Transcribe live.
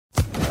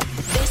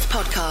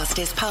podcast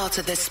is part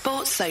of the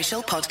Sports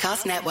Social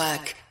Podcast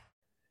Network.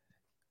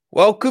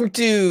 Welcome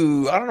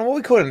to, I don't know what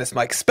we're calling this,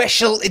 Mike,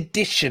 special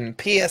edition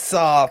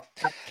PSR.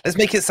 Let's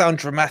make it sound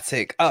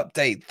dramatic,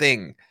 update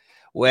thing,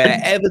 where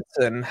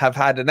Everton have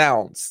had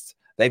announced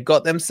they've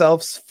got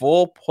themselves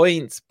 4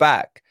 points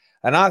back.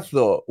 And I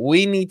thought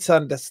we need to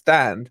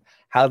understand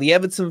how the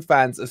Everton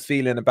fans are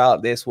feeling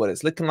about this, what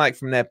it's looking like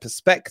from their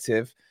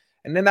perspective.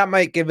 And then that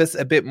might give us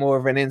a bit more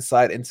of an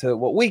insight into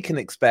what we can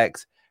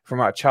expect from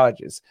our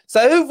charges.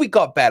 So who have we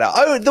got better?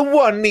 Oh, the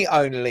one, the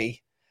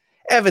only,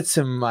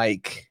 Everton,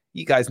 Mike.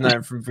 You guys know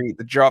him from Beat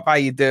the Drop. How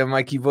you doing,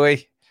 Mikey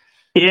boy?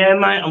 Yeah,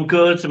 mate, I'm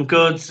good.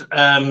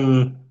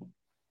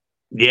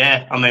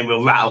 Yeah, I mean,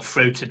 we'll rattle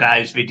through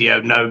today's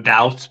video, no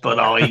doubt. But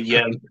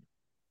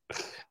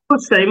we'll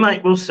see,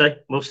 mate. We'll see.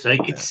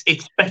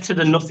 It's better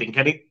than nothing,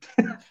 can it?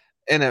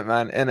 In it,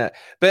 man, in it.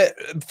 But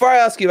before I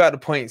ask you about the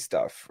point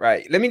stuff,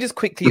 right, let me just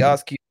quickly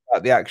ask you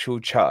about the actual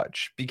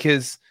charge,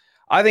 because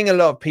I think a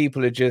lot of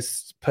people are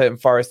just putting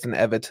Forest and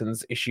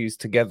Everton's issues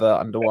together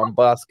under one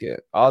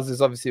basket. Ours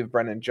is obviously with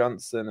Brennan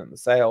Johnson and the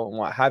sale and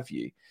what have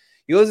you.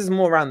 Yours is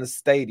more around the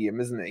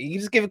stadium, isn't it? You can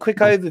just give a quick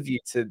overview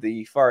to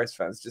the Forest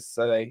fans just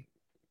so they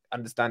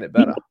understand it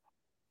better.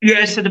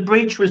 Yeah, so the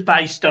breach was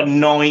based on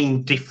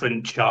 9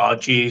 different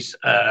charges: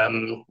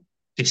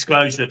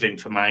 disclosure of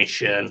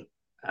information,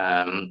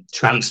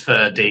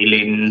 transfer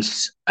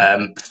dealings,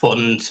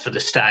 funds for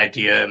the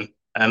stadium,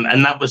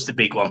 and that was the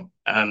big one.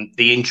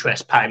 The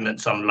interest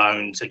payments on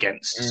loans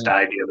against the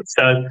stadium.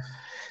 So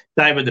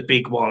they were the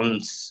big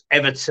ones.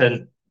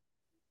 Everton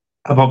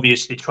have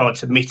obviously tried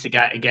to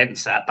mitigate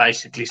against that,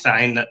 basically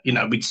saying that, you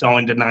know, we'd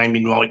signed a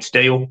naming rights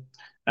deal.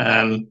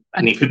 And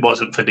if it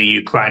wasn't for the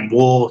Ukraine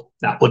war,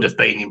 that would have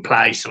been in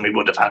place and we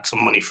would have had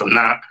some money from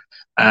that.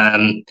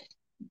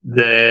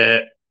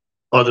 The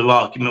other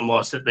argument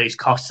was that these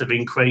costs have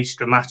increased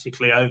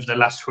dramatically over the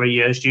last 3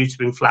 years due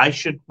to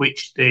inflation,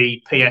 which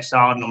the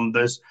PSR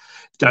numbers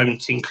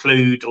don't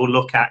include or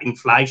look at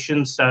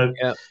inflation. So,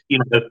 you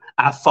know,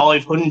 our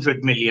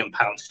 £500 million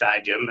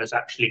stadium has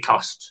actually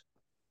cost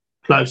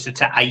closer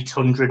to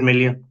 800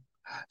 million.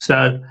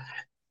 So,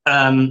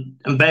 and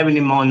bearing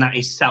in mind that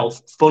is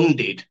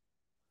self-funded,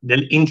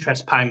 the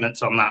interest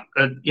payments on that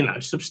are, you know,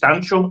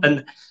 substantial,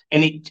 and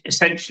it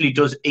essentially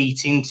does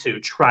eat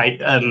into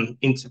trade,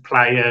 into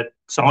player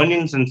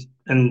signings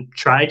and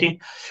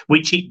trading,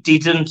 which it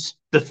didn't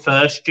the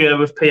first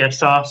year of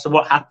PSR. So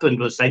what happened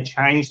was they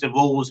changed the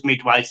rules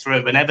midway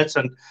through, and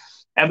Everton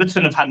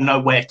have had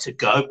nowhere to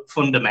go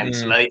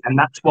fundamentally, and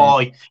that's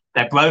why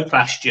they broke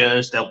last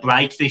year's, they'll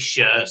break this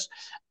year's,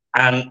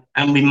 and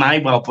we may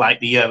well break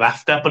the year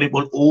after, but it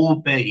will all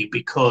be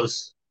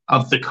because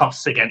of the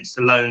costs against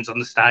the loans on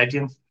the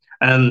stadium.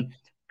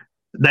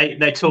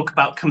 They talk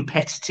about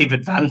competitive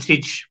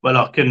advantage. Well,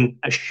 I can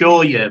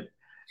assure you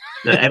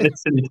that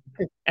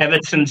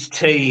Everton's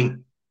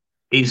team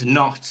is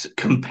not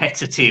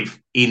competitive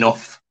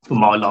enough for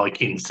my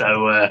liking.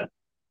 So,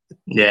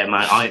 yeah,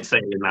 mate, I ain't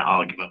feeling that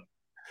argument.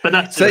 But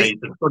that's the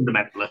reason,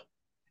 fundamentally.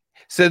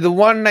 So the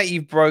one that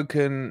you've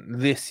broken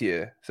this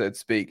year, so to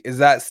speak, is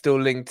that still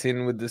linked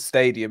in with the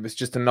stadium? It's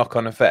just a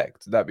knock-on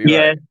effect. Would that be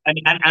right?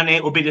 Yeah, and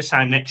it will be the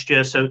same next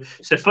year. So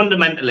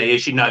fundamentally,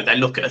 as you know, they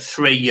look at a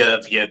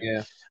 3-year view,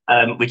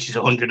 which is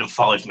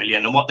 105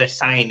 million. And what they're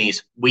saying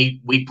is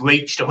we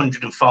breached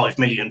 105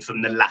 million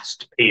from the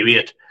last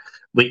period,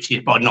 which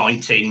is by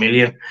 19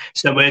 million.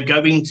 So we're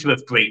going to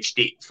have breached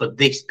it for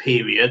this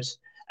period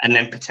and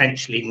then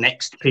potentially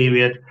next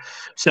period.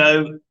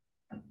 So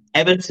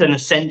Everton,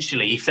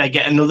 essentially, if they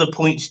get another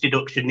points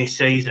deduction this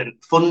season,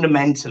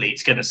 fundamentally,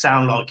 it's going to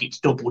sound like it's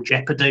double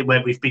jeopardy,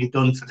 where we've been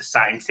done for the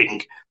same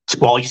thing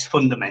twice,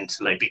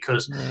 fundamentally,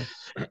 because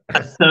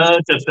a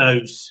third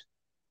of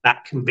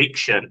that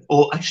conviction,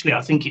 or actually,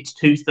 I think it's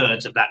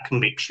 2/3 of that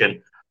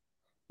conviction,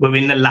 were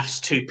in the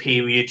last 2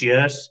 period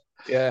years.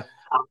 Yeah.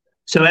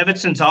 So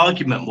Everton's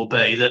argument will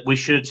be that we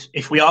should,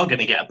 if we are going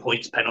to get a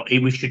points penalty,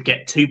 we should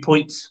get 2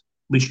 points.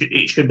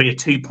 It should be a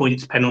 2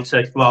 points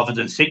penalty rather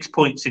than 6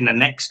 points in the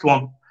next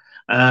one,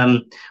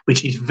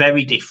 which is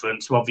very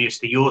different to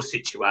obviously your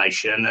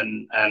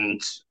situation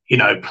and you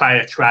know,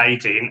 player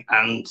trading.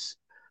 And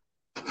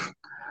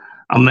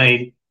I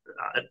mean,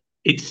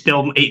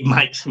 it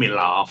makes me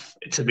laugh,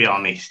 to be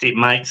honest. It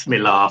makes me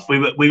laugh.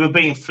 We were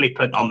being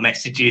flippant on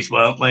messages,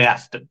 weren't we?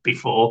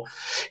 Before,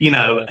 you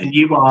know, and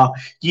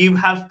you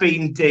have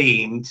been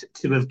deemed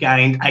to have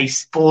gained a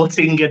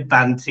sporting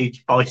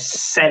advantage by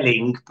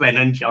selling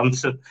Brennan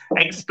Johnson.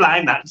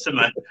 Explain that to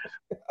me.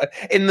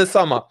 In the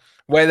summer,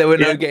 where there were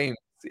no games.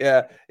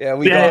 Yeah,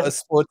 we got a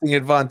sporting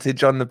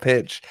advantage on the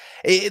pitch.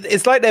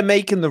 It's like they're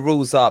making the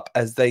rules up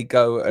as they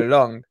go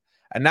along,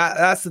 and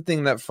that's the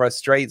thing that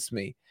frustrates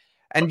me.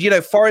 And, you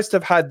know, Forest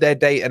have had their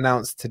date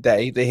announced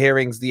today. The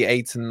hearing's the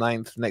 8th and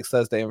 9th, next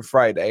Thursday and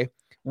Friday,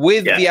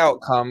 with the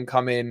outcome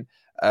coming,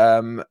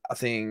 I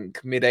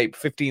think,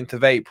 mid-April, 15th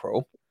of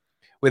April.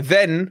 With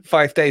then,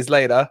 5 days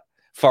later,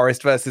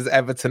 Forest versus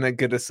Everton at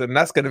Goodison.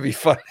 That's going to be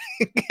fun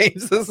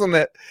games, isn't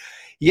it?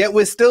 Yet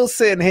we're still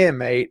sitting here,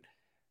 mate.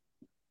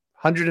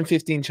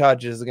 115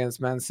 charges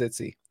against Man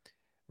City.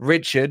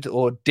 Richard,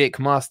 or Dick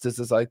Masters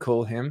as I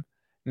call him,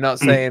 not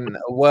saying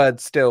a word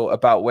still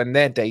about when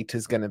their date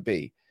is going to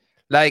be.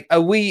 Like,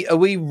 are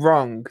we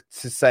wrong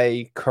to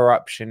say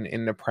corruption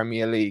in the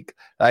Premier League?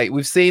 Like,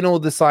 we've seen all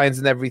the signs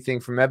and everything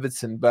from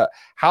Everton, but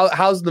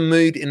how's the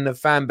mood in the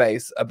fan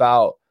base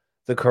about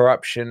the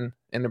corruption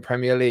in the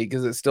Premier League?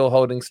 Is it still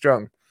holding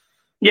strong?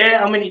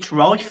 Yeah, I mean, it's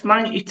rife,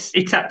 mate.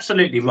 It's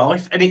absolutely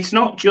rife. And it's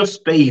not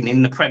just been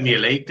in the Premier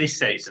League this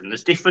season.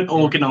 There's different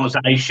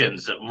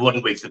organisations that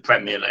run with the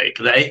Premier League.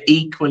 They're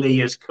equally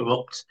as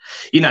corrupt.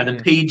 You know, the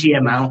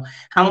PGML,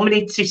 how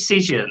many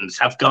decisions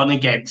have gone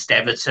against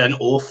Everton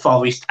or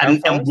Forest?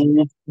 And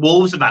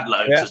Wolves have had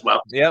loads as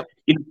well. Yeah.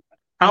 You know,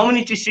 how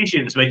many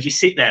decisions where you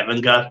sit there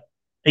and go,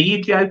 are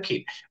you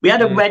joking? We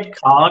had a red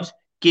card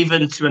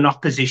given to an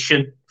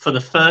opposition for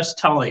the first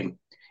time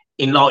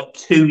in like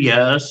 2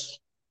 years.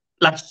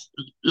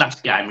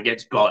 Last game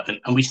against Brighton,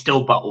 and we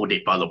still bottled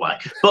it, by the way.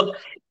 But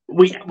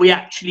we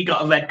actually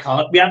got a red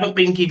card. We haven't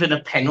been given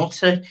a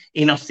penalty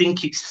in, I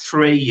think it's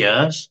 3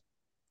 years.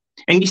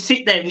 And you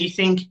sit there and you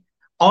think,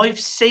 I've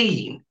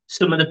seen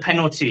some of the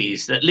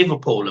penalties that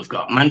Liverpool have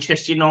got,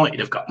 Manchester United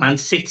have got, Man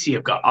City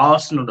have got,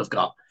 Arsenal have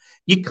got.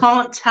 You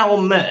can't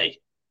tell me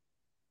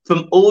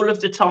from all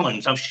of the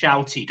times I've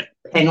shouted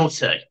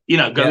penalty, you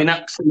know, going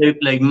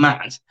absolutely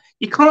mad.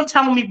 You can't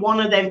tell me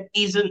one of them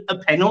isn't a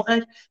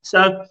penalty.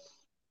 So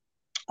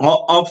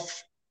I've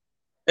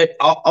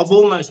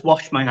almost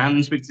washed my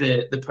hands with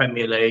the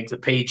Premier League, the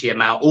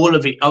PGML, all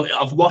of it.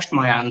 I've washed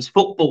my hands.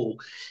 Football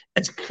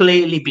has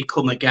clearly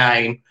become a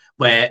game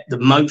where the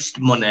most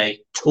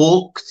money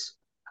talks.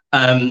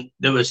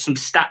 There were some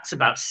stats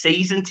about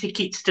season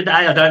tickets today.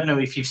 I don't know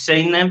if you've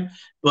seen them,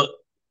 but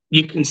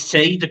you can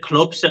see the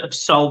clubs that have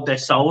sold their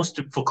souls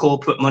for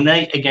corporate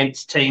money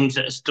against teams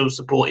that are still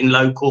supporting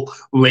local,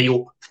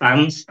 real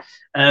fans.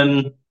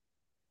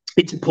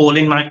 It's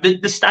appalling,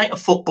 mate. The state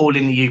of football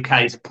in the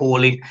UK is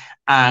appalling.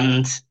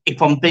 And if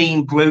I'm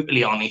being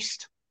brutally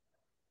honest,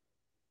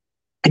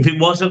 if it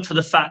wasn't for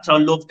the fact I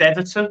loved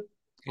Everton,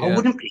 I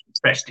wouldn't be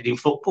interested in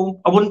football.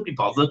 I wouldn't be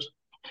bothered.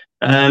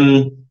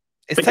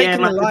 It's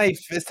taken the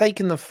life. It's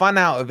taken the fun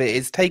out of it.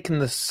 It's taken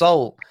the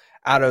soul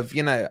out of,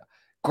 you know,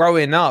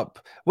 growing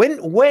up.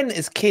 When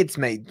as kids,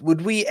 mate,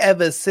 would we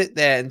ever sit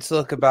there and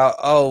talk about,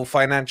 oh,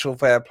 financial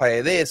fair play,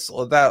 this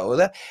or that or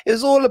that? It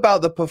was all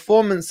about the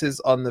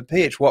performances on the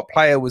pitch. What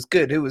player was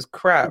good, who was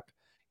crap.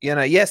 You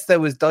know, yes, there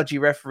was dodgy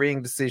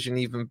refereeing decision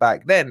even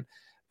back then,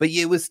 but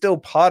it was still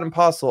part and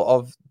parcel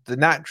of the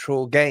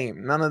natural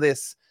game. None of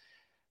this.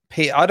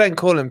 I don't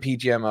call them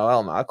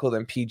PGMOL, man. I call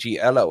them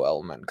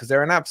PGLOL, man, because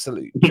they're an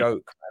absolute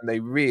joke, and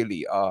they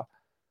really are.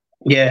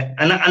 Yeah,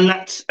 and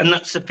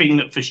that's the thing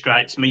that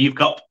frustrates me. You've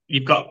got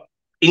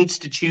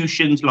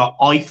institutions like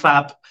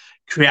IFAB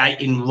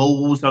creating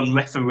rules on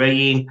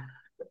refereeing,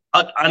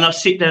 and I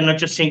sit there and I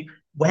just think,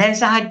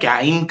 where's our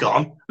game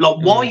gone? Like,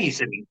 why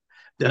isn't it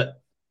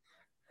that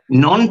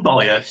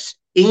non-biased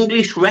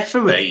English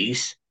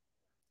referees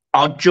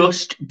are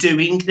just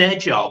doing their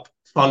job,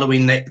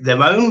 following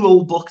their own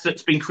rule book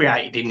that's been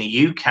created in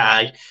the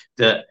UK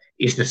that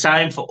is the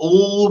same for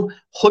all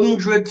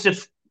hundreds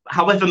of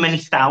however many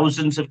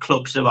thousands of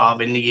clubs there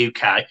are in the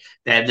UK.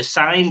 They're the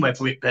same,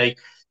 whether it be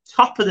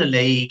top of the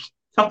league,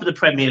 top of the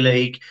Premier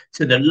League,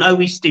 to the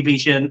lowest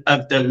division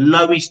of the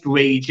lowest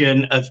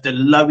region of the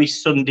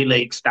lowest Sunday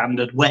League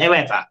standard,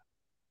 wherever.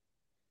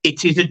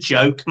 It is a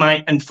joke,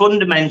 mate. And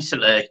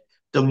fundamentally,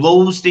 the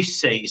rules this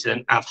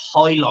season have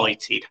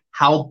highlighted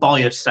how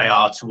biased they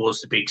are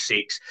towards the Big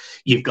Six.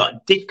 You've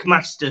got Dick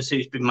Masters,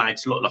 who's been made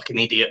to look like an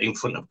idiot in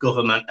front of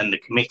government and the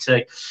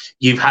committee.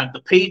 You've had the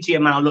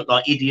PGML look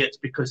like idiots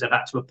because they've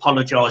had to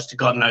apologise to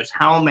God knows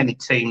how many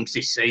teams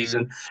this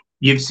season.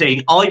 You've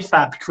seen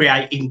IFAB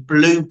creating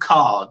blue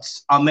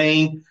cards. I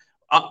mean,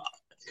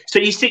 so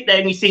you sit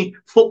there and you think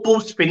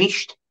football's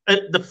finished.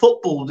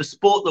 The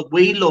sport that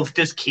we loved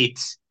as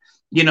kids.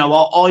 You know,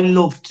 I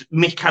loved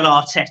Mikel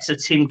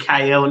Arteta, Tim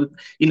Cahill,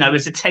 you know,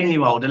 as a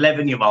 10-year-old,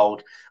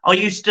 11-year-old. I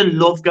used to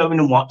love going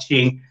and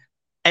watching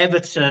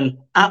Everton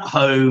at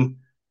home,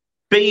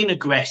 being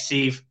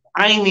aggressive,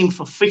 aiming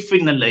for fifth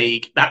in the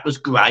league. That was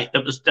great.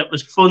 That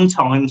was fun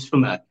times for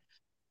me.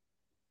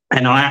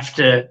 And I have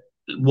to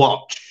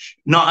watch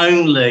not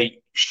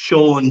only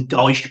Sean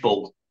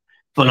Dycheball,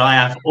 but I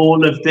have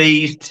all of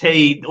these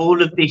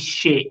all of this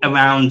shit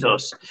around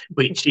us,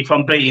 which, if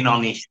I'm being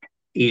honest,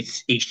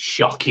 is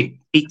shocking.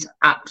 It's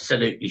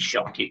absolutely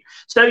shocking.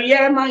 So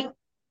yeah, mate.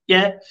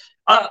 Yeah,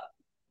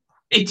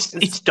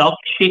 it's dog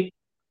shit.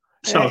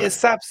 Yeah, it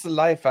saps the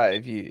life out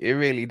of you. It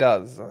really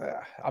does.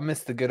 I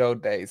miss the good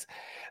old days.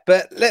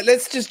 But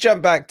let's just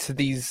jump back to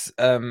these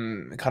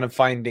kind of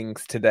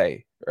findings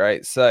today,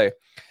 right? So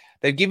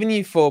they've given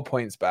you 4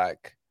 points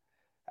back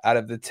out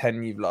of the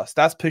 10 you've lost.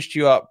 That's pushed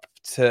you up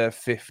to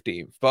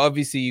 15th. But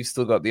obviously, you've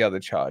still got the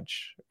other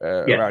charge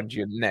around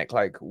your neck,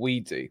 like we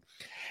do.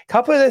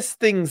 Couple of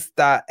things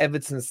that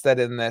Everton said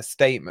in their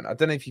statement. I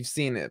don't know if you've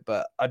seen it,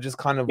 but I just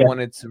kind of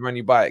wanted to run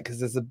you by it because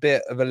there's a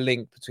bit of a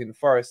link between the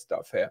Forest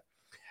stuff here.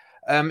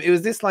 It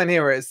was this line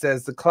here where it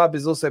says the club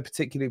is also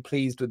particularly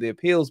pleased with the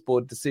appeals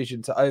board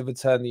decision to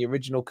overturn the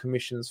original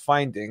commission's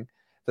finding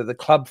that the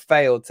club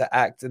failed to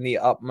act in the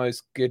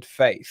utmost good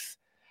faith.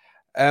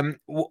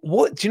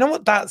 What do you know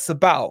what that's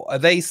about? Are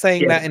they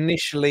saying that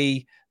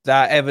initially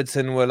that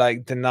Everton were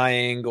like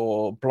denying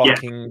or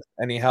blocking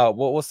any help?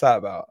 What's that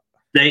about?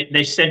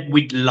 They said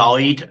we'd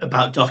lied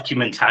about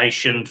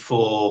documentation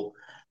for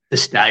the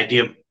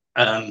stadium,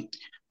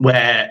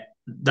 where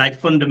they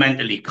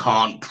fundamentally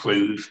can't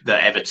prove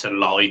that Everton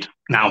lied.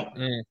 Now,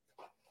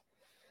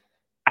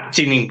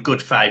 acting in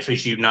good faith,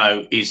 as you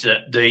know, is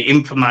that the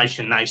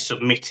information they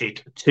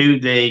submitted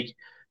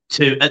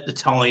to at the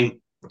time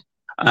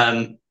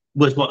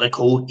was what they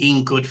call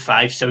in good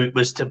faith. So it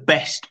was to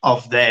best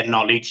of their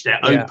knowledge, their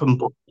open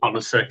book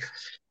policy.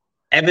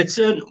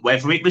 Everton,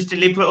 whether it was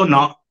deliberate or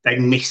not, they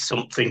missed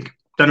something.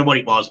 Don't know what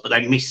it was, but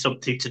they missed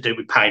something to do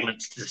with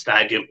payments to the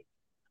stadium.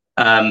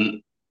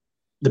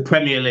 The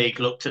Premier League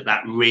looked at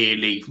that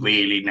really,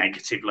 really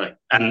negatively,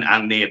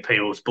 and the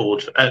appeals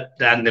board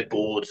and the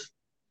board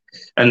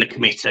and the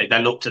committee,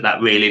 they looked at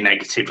that really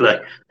negatively.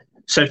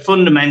 So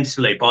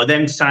fundamentally, by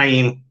them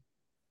saying,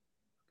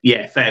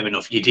 yeah, fair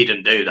enough, you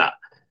didn't do that,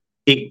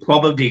 it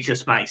probably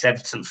just makes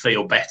Everton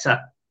feel better.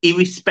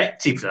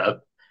 Irrespective, though,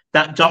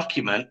 that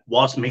document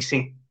was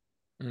missing.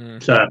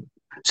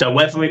 So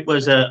whether it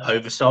was an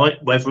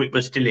oversight, whether it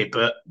was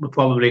deliberate, we're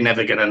probably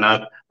never going to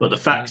know. But the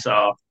facts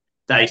are,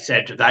 they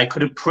said they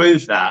couldn't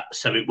prove that,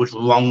 so it was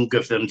wrong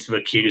of them to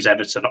accuse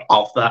Everton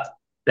of that.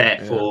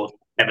 Therefore,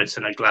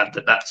 Everton are glad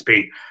that that's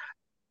been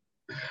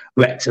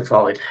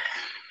rectified.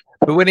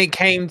 But when it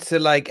came to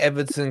like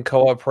Everton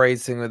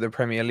cooperating with the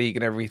Premier League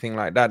and everything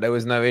like that, there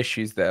was no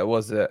issues there,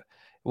 was it?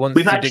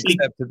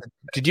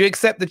 Did you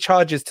accept the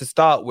charges to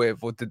start with,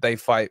 or did they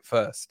fight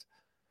first?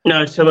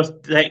 No, so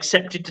they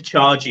accepted the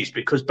charges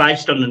because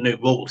based on the new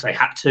rules, they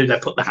had to. They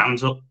put their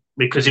hands up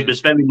because it was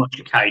very much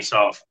a case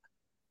of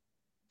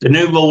the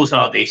new rules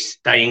are this.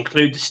 They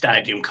include the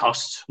stadium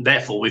costs.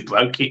 Therefore, we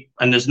broke it.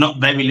 And there's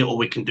not very little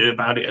we can do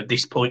about it at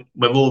this point.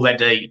 We're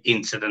already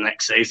into the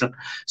next season.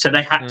 So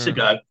they had to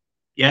go,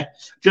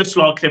 just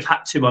like they've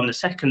had to on the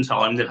second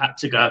time, they've had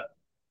to go,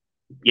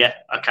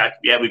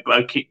 we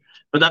broke it.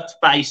 But that's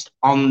based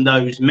on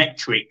those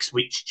metrics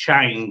which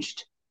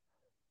changed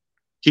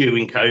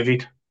during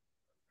COVID.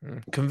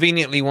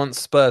 Conveniently, once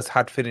Spurs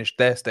had finished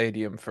their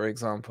stadium, for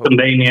example.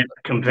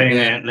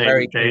 Conveniently.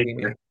 Very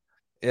convenient.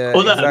 Yeah,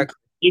 Although, exactly.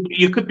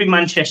 You could be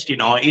Manchester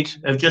United,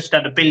 have just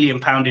had £1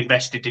 billion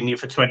invested in you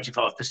for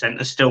 25%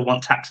 and still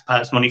want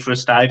taxpayers' money for a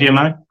stadium,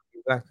 eh?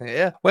 Exactly,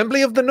 yeah.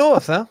 Wembley of the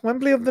North, huh?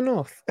 Wembley of the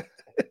North.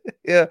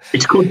 Yeah.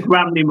 It's called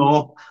Gramley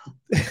Moor.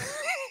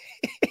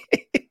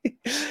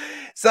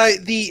 So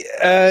the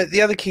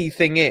other key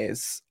thing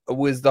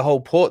was the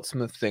whole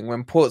Portsmouth thing.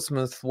 When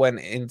Portsmouth went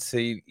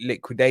into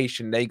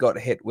liquidation, they got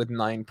hit with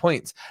 9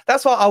 points.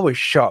 That's why I was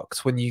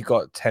shocked when you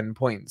got 10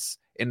 points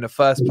in the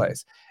first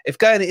place. If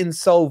going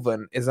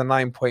insolvent is a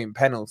 9-point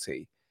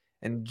penalty,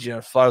 and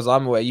as far as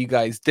I'm aware, you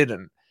guys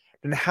didn't,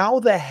 then how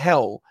the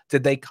hell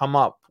did they come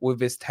up with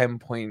this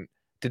 10-point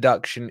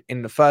deduction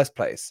in the first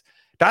place?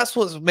 That's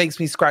what makes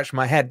me scratch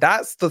my head.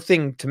 That's the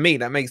thing to me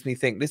that makes me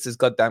think this is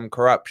goddamn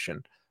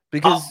corruption.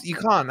 Because you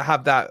can't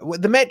have that.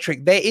 The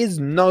metric, there is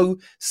no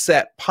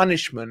set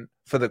punishment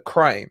for the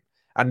crime.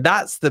 And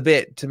that's the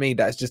bit, to me,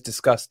 that's just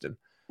disgusting.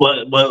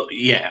 Well,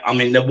 yeah. I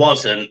mean, there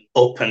wasn't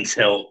up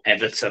until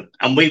Everton.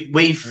 And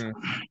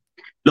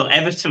look,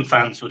 Everton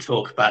fans will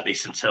talk about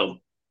this until,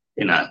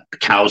 the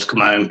cows come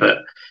home. But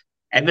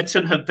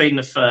Everton have been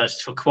the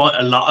first for quite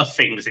a lot of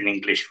things in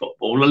English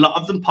football. A lot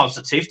of them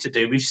positive to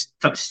do with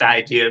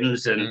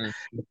stadiums and,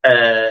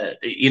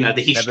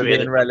 the history. Never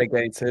been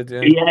relegated.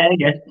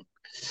 Yeah.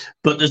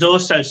 But there's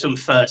also some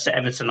firsts that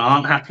Everton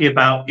aren't happy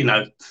about.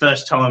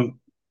 First time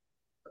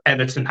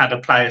Everton had a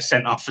player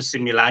sent off for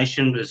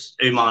simulation was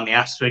Oumar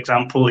Niasse, for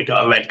example. He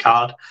got a red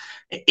card.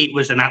 It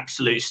was an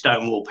absolute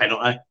stonewall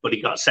penalty, but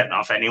he got sent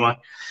off anyway.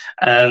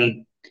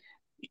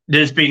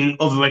 There's been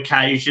other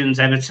occasions.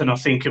 Everton, I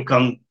think, have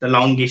gone the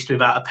longest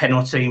without a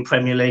penalty in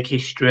Premier League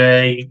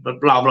history,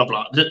 but blah, blah,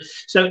 blah.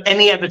 So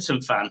any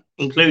Everton fan,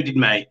 including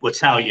me, will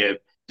tell you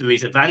there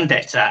is a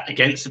vendetta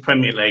against the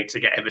Premier League to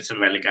get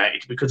Everton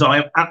relegated, because I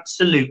am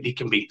absolutely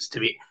convinced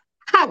of it.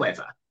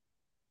 However,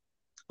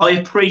 I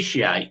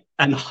appreciate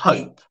and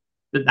hope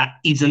that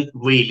isn't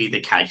really the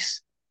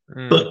case.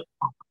 But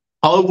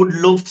I would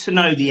love to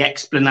know the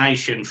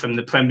explanation from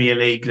the Premier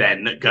League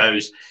then that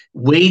goes,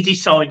 we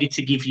decided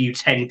to give you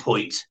 10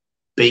 points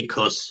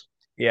because.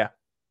 Yeah.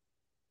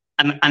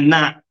 And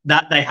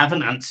that they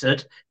haven't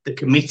answered. The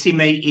committee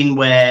meeting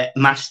where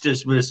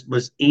Masters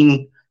was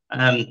in,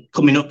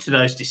 coming up to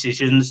those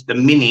decisions, the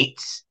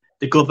minutes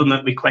the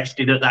government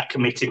requested at that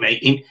committee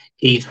meeting,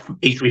 he's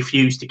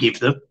refused to give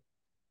them.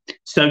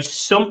 So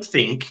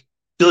something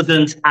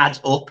doesn't add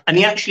up. And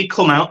he actually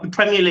come out, the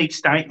Premier League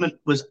statement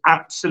was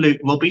absolute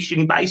rubbish,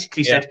 and he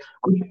basically said,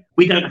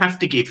 we don't have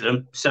to give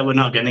them, so we're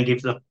not going to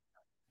give them.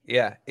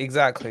 Yeah,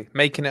 exactly.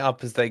 Making it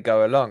up as they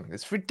go along.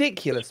 It's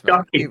ridiculous, man.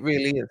 Shocking. It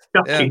really is.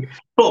 Shocking. Yeah.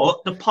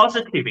 But the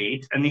positive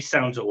is, and this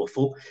sounds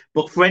awful,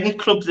 but for any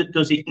club that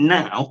does it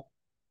now,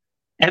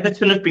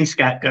 Everton have been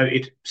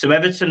scapegoated. So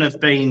Everton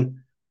have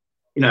been,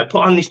 put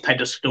on this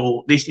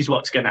pedestal. This is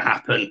what's going to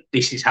happen.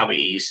 This is how it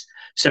is.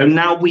 So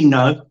now we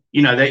know,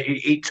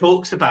 it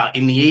talks about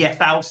in the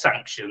EFL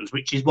sanctions,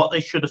 which is what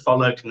they should have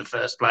followed in the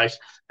first place.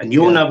 And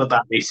you'll know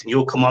about this and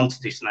you'll come on to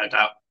this, no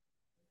doubt.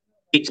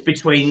 It's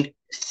between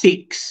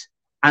 6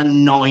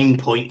 and 9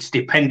 points,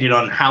 depending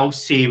on how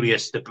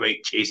serious the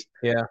breach is.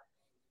 Yeah.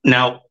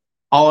 Now,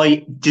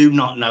 I do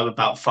not know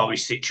about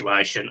Forest's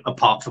situation,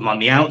 apart from on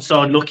the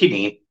outside looking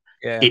in.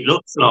 Yeah. It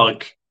looks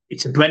like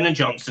it's a Brennan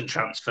Johnson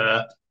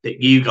transfer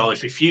that you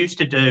guys refused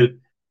to do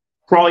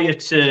prior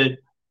to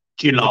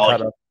July.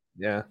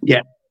 Yeah.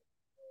 Yeah.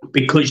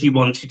 Because you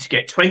wanted to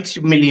get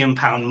 £20 million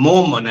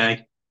more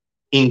money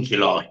in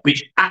July,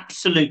 which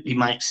absolutely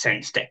makes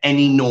sense to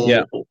any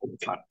normal football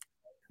fan.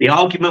 The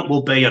argument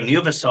will be on the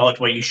other side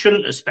where you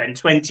shouldn't have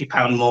spent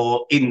 £20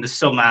 more in the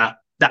summer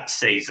that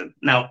season.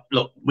 Now,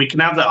 look, we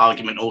can have that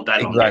argument all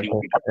day long. Exactly.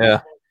 Anyway.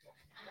 Yeah.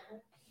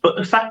 But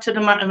the fact of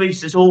the matter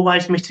is there's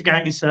always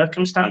mitigating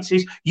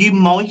circumstances. You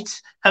might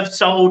have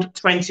sold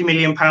 £20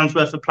 million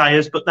worth of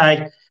players, but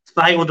they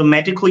failed a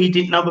medical you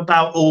didn't know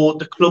about, or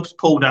the club's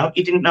pulled out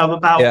you didn't know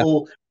about,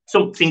 or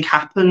something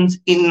happened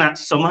in that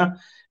summer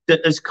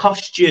that has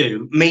cost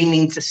you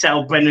meaning to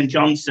sell Brennan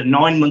Johnson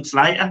 9 months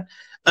later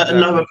at a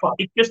lower price.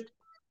 It just,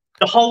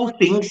 the whole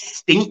thing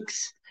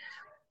stinks.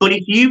 But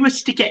if you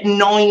was to get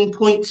 9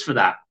 points for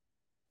that,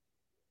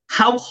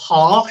 how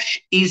harsh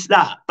is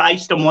that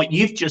based on what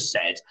you've just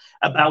said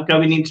about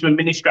going into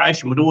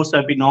administration would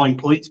also be 9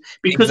 points?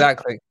 Because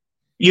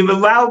you're a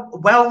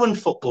well-run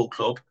football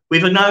club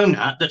with an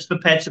owner that's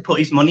prepared to put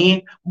his money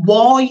in.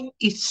 Why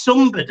is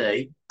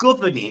somebody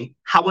governing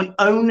how an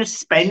owner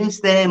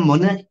spends their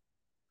money?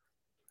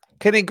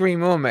 Couldn't agree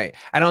more, mate.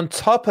 And on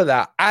top of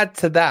that, add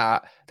to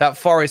that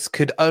Forest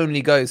could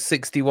only go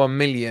 61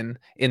 million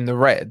in the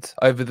red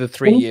over the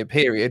 3-year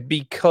period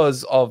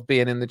because of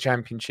being in the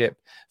Championship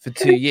for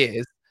 2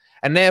 years.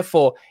 And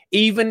therefore,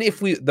 even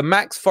if the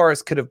max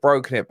Forest could have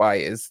broken it by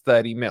is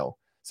 30 mil.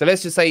 So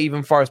let's just say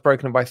even Forest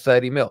broken it by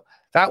 30 mil.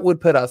 That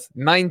would put us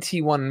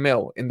 91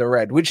 mil in the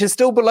red, which is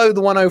still below the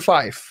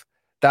 105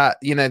 that,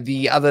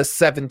 the other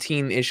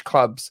 17-ish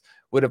clubs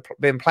would have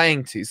been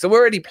playing to. So we're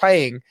already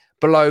playing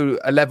below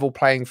a level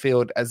playing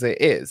field as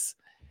it is.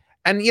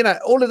 And,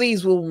 all of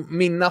these will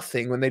mean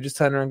nothing when they just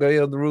turn around and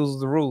go, the rules are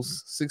the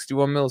rules.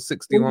 61 mil,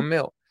 61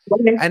 mil.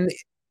 And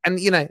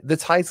the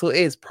title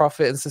is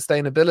Profit and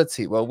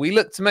Sustainability. Well, we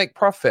look to make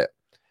profit.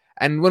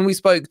 And when we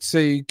spoke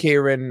to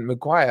Kieran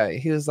Maguire,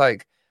 he was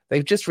like,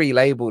 they've just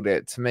relabeled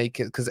it to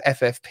make it, because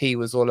FFP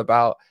was all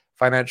about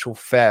financial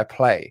fair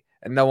play.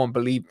 And no one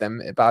believed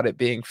them about it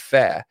being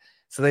fair.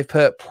 So they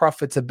put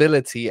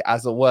profitability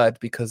as a word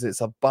because it's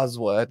a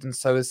buzzword, and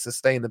so is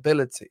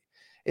sustainability.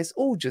 It's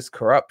all just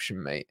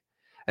corruption, mate.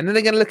 And then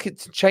they're going to look to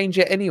change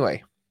it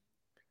anyway.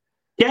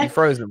 Yeah. You're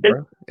frozen,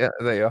 bro. Yeah,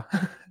 there you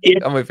are. Yeah.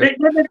 I'm with it.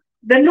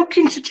 They're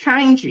looking to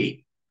change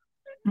it.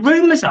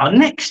 Rumours are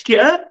next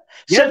year.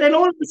 So then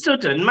all of a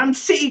sudden, Man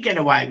City get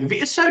away with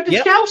it. So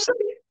does Chelsea.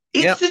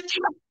 It's a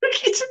joke.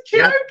 It's a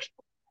joke.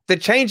 They're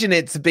changing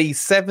it to be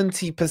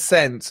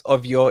 70%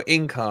 of your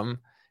income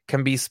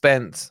can be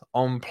spent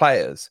on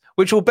players,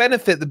 which will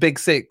benefit the big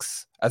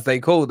six, as they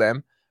call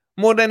them,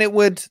 more than it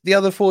would the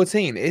other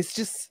 14. It's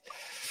just,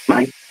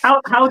 mate, how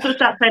does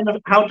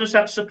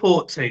that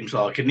support teams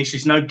like? And this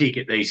is no dig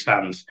at these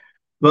fans,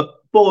 but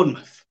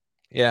Bournemouth,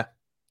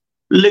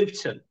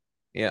 Luton,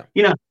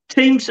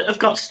 teams that have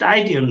got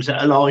stadiums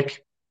that are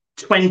like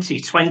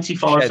 20,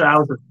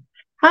 25,000.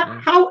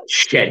 How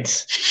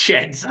sheds?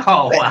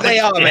 Oh, wow. They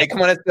are, mate.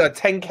 Come on, let's do a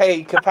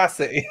 10k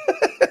capacity.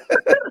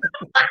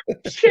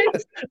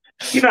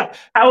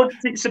 How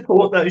does it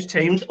support those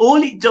teams?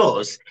 All it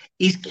does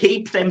is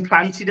keep them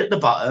planted at the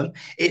bottom.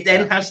 It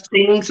then has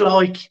things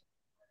like,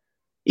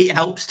 it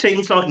helps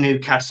teams like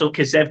Newcastle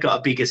because they've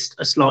got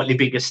a slightly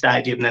bigger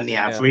stadium than the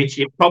average.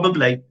 It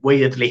probably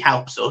weirdly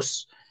helps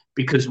us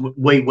because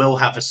we will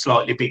have a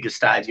slightly bigger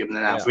stadium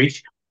than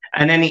average.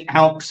 And then it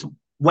helps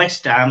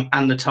West Ham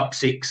and the top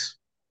six.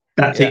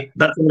 That's it.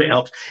 That's all it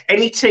helps.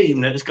 Any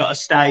team that has got a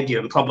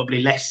stadium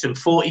probably less than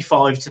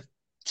 45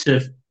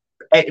 to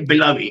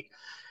below it,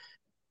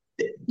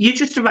 you're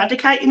just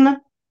eradicating them.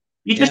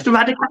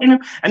 Eradicating them.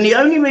 And the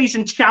only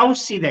reason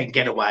Chelsea then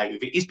get away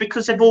with it is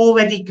because they've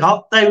already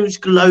got those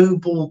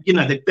global,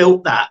 they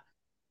built that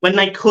when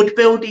they could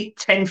build it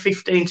 10,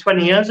 15,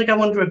 20 years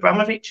ago under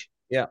Abramovich.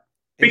 Yeah.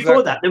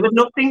 Before that, there was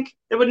nothing.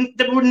 There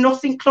were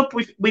nothing club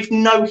with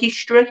no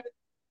history.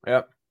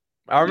 Yeah.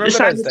 I remember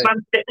those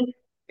days.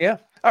 Yeah.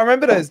 I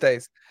remember those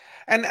days.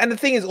 And the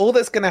thing is, all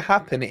that's going to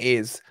happen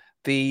is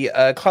the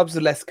clubs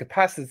with less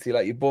capacity,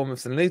 like your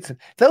Bournemouth and Luton,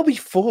 they'll be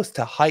forced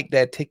to hike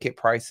their ticket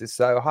prices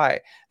so high.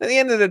 At the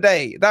end of the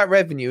day, that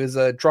revenue is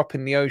a drop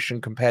in the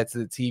ocean compared to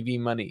the TV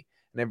money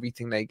and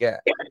everything they get.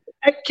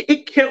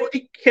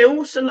 It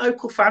kills the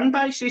local fan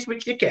bases,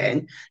 which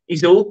again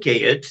is all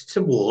geared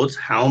towards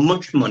how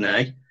much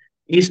money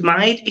is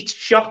made. It's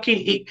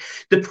shocking.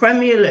 The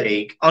Premier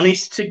League,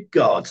 honest to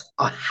God,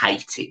 I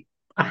hate it.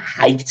 I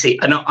hate it,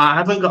 and I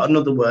haven't got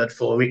another word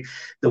for it.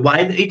 The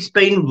way that it's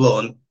been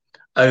run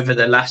over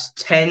the last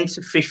 10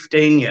 to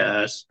 15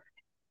 years,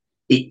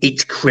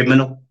 it's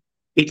criminal.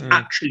 It's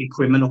actually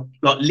criminal.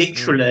 Like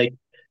literally,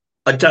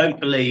 I don't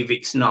believe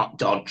it's not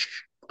Dodge.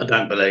 I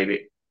don't believe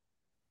it.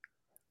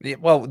 Yeah,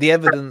 well, the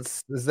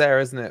evidence is there,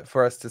 isn't it,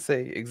 for us to see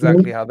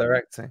exactly how they're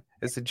acting?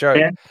 It's a joke.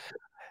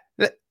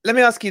 Yeah. Let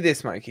me ask you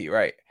this, Mikey,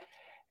 right?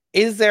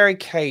 Is there a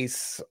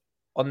case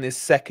on this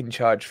second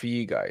charge for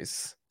you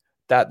guys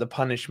that the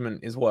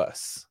punishment is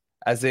worse?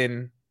 As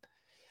in,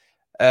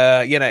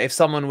 if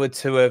someone were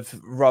to have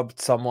robbed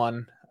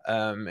someone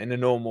in a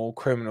normal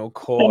criminal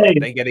court,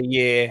 they get a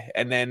year,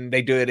 and then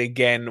they do it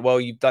again. Well,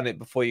 you've done it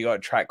before, you got a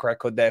track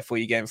record, therefore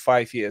you're getting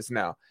 5 years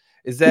now.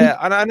 Is there?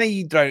 And I know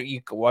you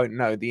won't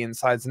know the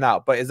insides and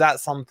out, but is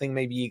that something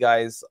maybe you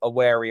guys are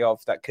wary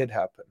of that could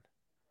happen?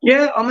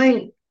 Yeah, I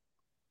mean,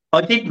 I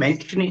did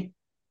mention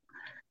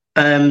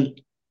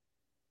it.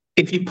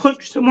 If you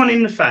punch someone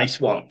in the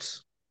face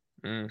once,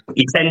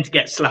 you tend to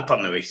get a slap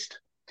on the wrist.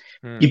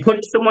 You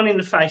punch someone in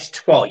the face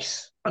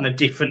twice on a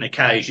different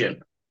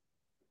occasion,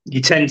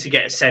 you tend to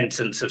get a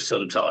sentence of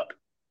some type.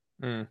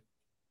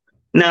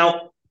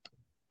 Now,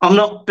 I'm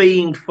not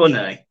being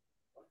funny.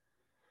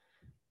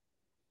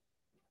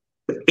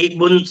 It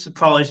wouldn't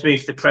surprise me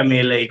if the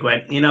Premier League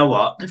went, you know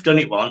what, they've done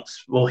it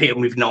once, we'll hit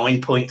them with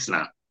 9 points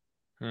now.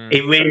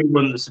 It really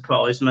wouldn't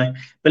surprise me.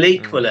 But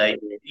equally,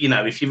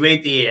 if you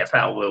read the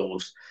EFL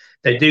rules,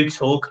 they do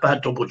talk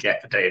about double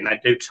jeopardy, and they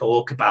do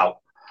talk about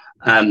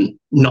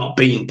not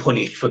being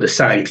punished for the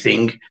same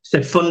thing.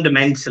 So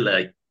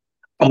fundamentally,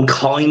 I'm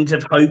kind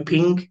of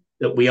hoping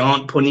that we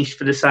aren't punished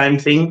for the same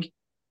thing.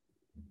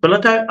 But I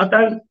don't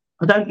know.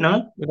 I don't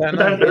know.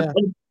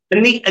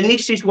 And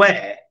this is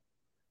where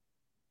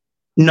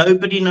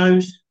nobody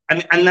knows,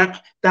 and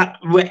that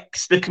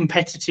wrecks the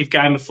competitive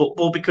game of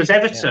football, because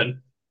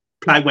Everton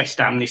play West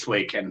Ham this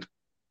weekend.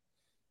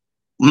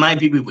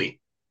 Maybe we win.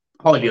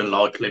 Highly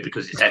unlikely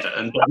because it's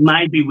Everton, but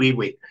maybe we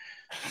win.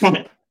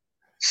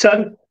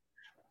 So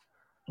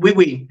we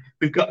win.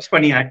 We've got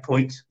 28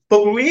 points.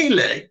 But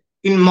really,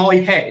 in my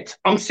head,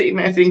 I'm sitting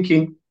there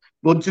thinking,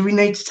 well, do we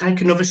need to take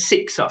another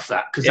 6 off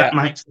that? Because that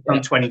makes it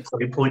on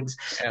 23 points.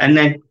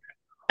 Yeah.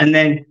 And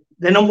then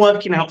I'm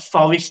working out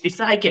Forest. If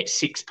they get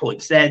 6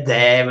 points, they're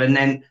there. And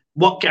then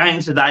what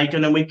games are they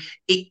going to win?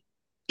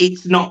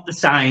 It's not the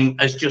same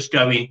as just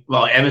going,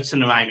 right,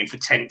 Everton are aiming for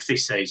 10th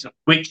this season,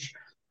 which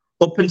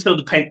up until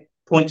the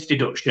points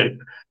deduction,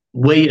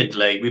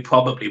 weirdly, we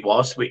probably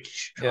was,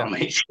 which, I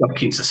mean, it's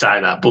shocking to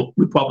say that, but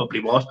we probably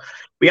was.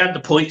 We had the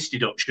points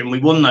deduction, we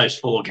won those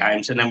 4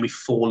 games, and then we've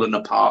fallen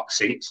apart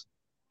since.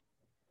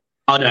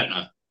 I don't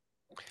know.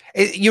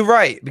 You're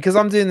right, because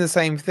I'm doing the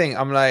same thing.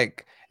 I'm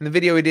like, in the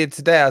video we did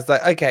today, I was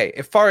like, okay,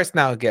 if Forest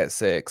now get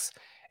 6,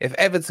 if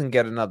Everton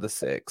get another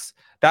 6,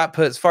 that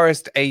puts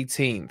Forest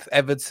 18th,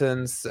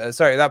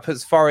 that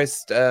puts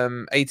Forest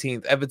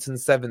 18th, Everton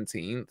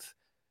 17th,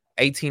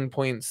 18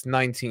 points,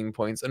 19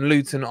 points, and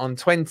Luton on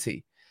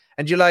 20.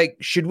 And you're like,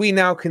 should we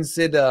now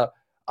consider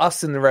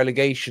us in the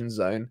relegation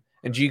zone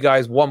and you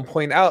guys 1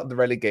 point out of the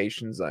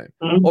relegation zone?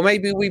 Or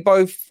maybe we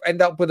both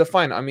end up with a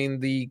fine. I mean,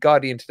 the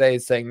Guardian today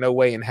is saying no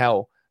way in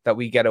hell that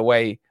we get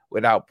away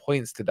without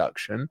points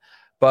deduction.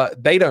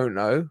 But they don't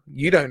know.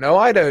 You don't know.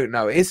 I don't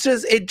know. It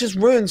just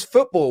ruins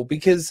football,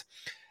 because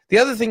the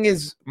other thing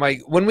is,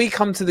 Mike, when we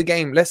come to the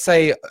game, let's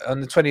say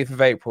on the 20th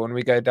of April, and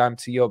we go down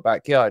to your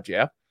backyard,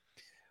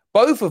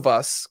 both of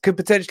us could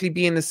potentially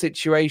be in a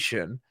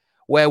situation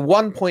where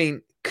 1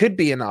 point could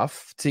be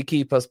enough to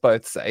keep us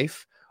both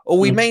safe, or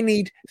we may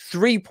need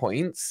 3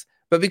 points,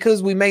 but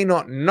because we may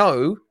not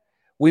know,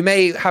 we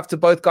may have to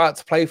both go out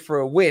to play for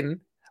a win.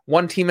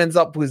 One team ends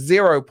up with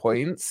 0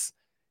 points,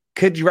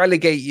 could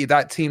relegate you,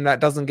 that team that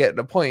doesn't get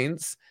the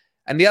points,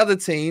 and the other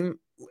team,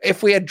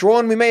 if we had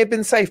drawn, we may have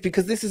been safe,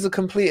 because this is a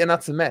complete and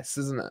utter mess,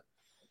 isn't it?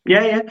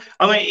 Yeah.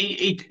 I mean,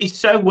 it's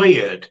so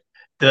weird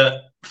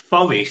that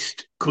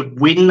Forest could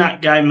win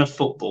that game of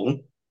football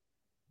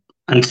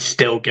and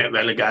still get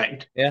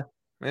relegated. Yeah.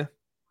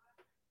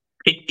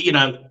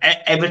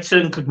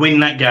 Everton could win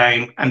that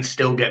game and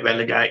still get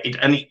relegated.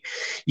 And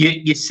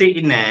you're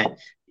sitting there,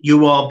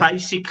 you are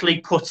basically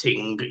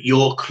putting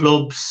your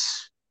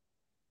club's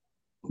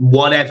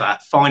whatever,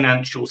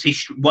 financials,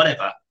 history,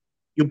 whatever.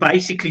 You're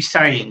basically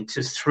saying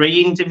to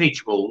 3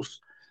 individuals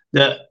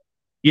that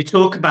you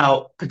talk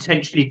about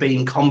potentially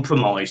being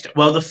compromised.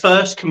 Well, the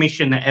first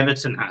commission that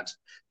Everton had,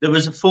 there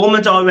was a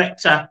former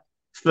director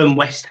from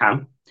West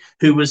Ham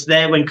who was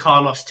there when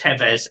Carlos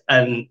Tevez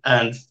and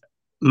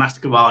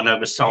Mascherano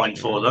was signed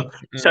for them.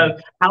 So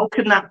how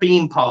can that be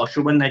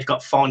impartial when they've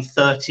got fined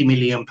 £30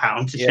 million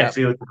to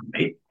Sheffield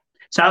United?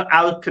 So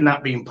how can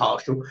that be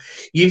impartial?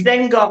 You've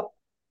then got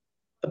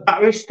a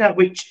barrister,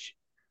 which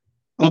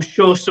I'm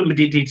sure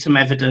somebody did some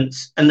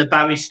evidence, and the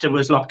barrister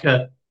was I'm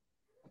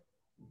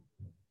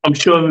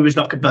sure he was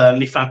like a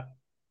Burnley fan.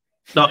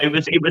 Like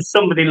it was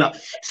somebody like.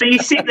 So you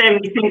sit there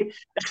and you think,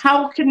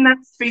 how can that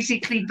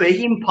physically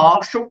be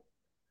impartial?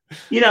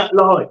 You know,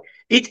 like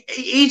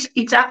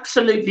it's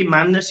absolutely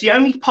madness. The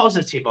only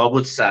positive I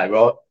would say,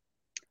 right,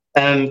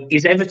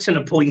 is Everton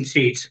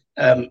appointed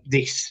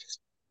this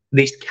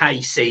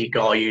KC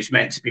guy who's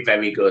meant to be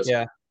very good.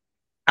 Yeah.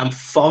 And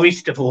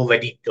Forest have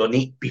already done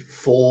it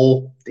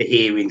before the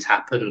hearings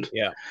happened.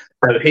 Yeah.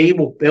 So he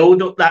will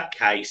build up that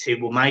case. He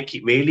will make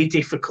it really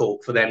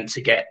difficult for them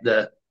to get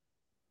he'll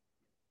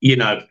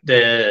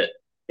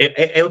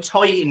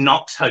tie it in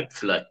knots,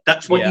 hopefully.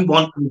 That's what you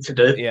want them to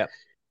do. Yeah.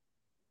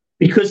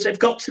 Because they've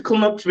got to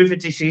come up with a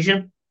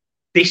decision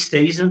this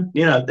season.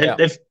 You know,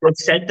 they've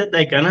said that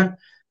they're going to.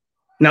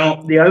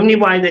 Now, the only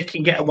way they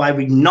can get away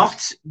with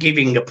not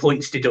giving a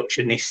points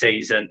deduction this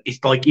season is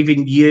by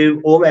giving you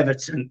or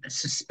Everton a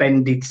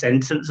suspended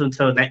sentence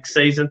until next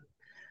season.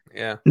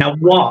 Yeah. Now,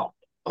 what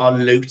are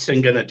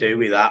Luton going to do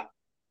with that?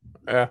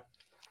 Yeah,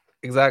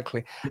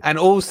 exactly. And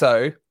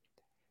also,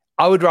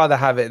 I would rather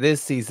have it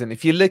this season.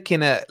 If you're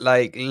looking at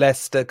like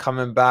Leicester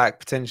coming back,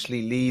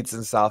 potentially Leeds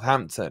and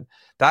Southampton,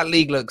 that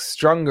league looks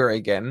stronger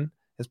again.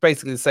 It's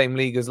basically the same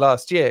league as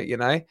last year, you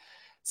know?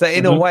 So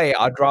in a way,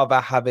 I'd rather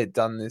have it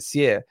done this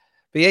year.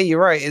 But yeah, you're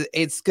right.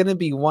 It's going to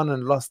be won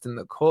and lost in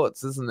the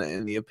courts, isn't it?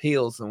 In the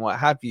appeals and what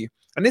have you.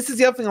 And this is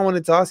the other thing I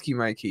wanted to ask you,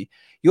 Mikey.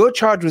 Your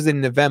charge was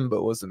in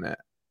November, wasn't it?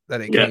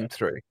 That it came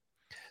through.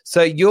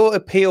 So your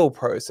appeal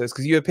process,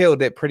 because you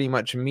appealed it pretty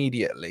much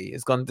immediately,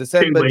 it's gone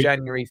December,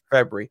 January,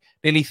 February,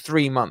 nearly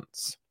 3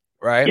 months,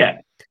 right? Yeah.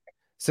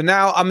 So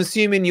now I'm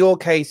assuming your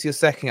case, your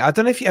second. I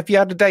don't know if you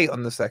had a date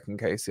on the second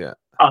case yet.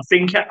 I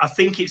think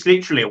it's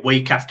literally a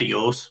week after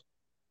yours.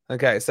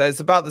 Okay, so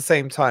it's about the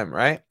same time,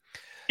 right?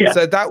 Yeah.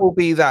 So that will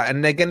be that,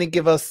 and they're going to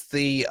give us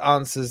the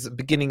answers at the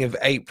beginning of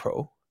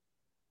April,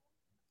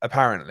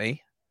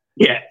 apparently.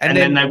 Yeah, and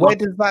then where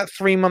does that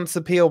 3 months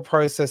appeal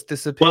process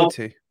disappear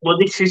to? Well,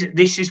 this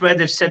is where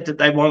they've said that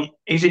they want.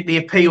 Is it the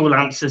appeal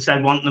answers? They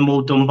want them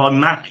all done by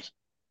May.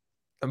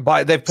 And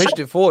they've pushed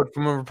it forward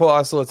from a report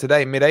I saw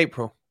today,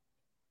 mid-April.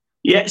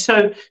 Yeah,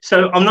 so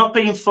I'm not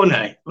being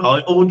funny,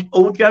 right?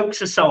 All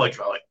jokes aside,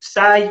 right?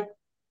 Say,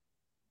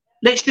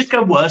 let's just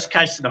go worst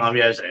case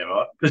scenarios here,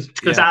 right?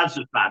 Because ours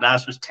was bad,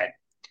 ours was 10.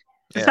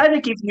 So say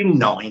they give you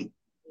 9,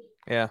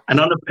 and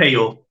on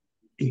appeal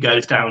it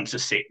goes down to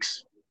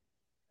 6.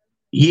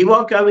 You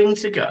are going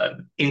to go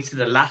into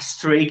the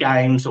last 3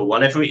 games or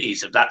whatever it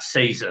is of that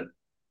season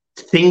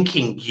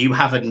thinking you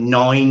have a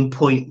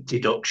 9-point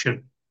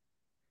deduction.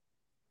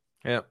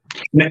 Yeah.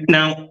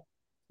 Now,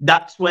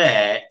 that's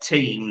where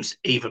teams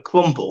either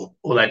crumble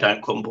or they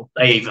don't crumble.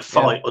 They either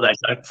fight or they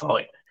don't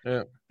fight.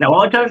 Yeah. Now,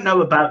 I don't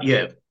know about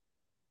you,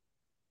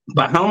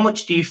 but how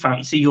much do you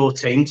fancy your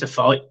team to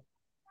fight?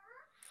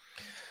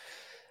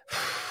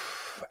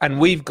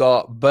 And we've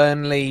got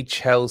Burnley,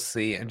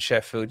 Chelsea, and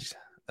Sheffield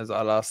as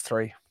our last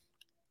 3.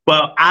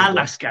 Well, our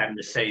last game of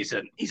the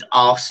season is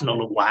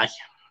Arsenal away.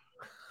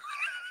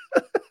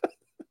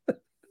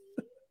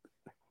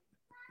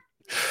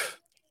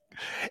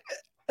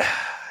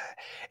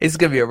 It's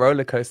going to be a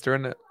roller coaster,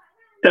 isn't it?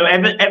 So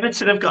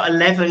Everton have got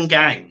 11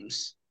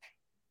 games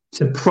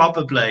to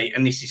probably,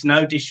 and this is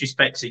no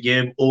disrespect to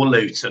you or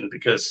Luton,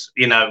 because,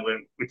 you know,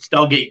 it's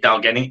dog eat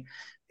dog, any,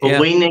 but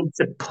we need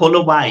to pull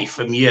away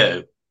from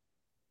you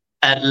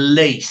at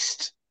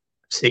least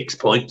 6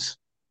 points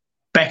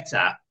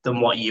better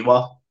than what you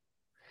are.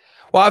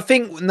 Well, I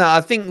think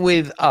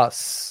with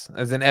us,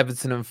 as in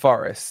Everton and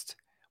Forest,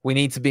 we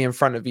need to be in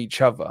front of each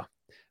other.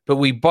 But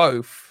we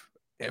both,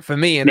 for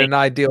me, in an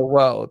ideal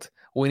world,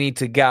 we need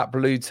to gap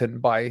Luton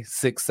by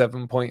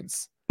 6-7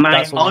 points. Mate,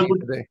 that's what we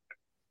need to do.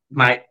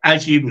 Mate,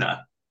 as you know,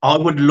 I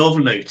would love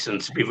Luton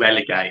to be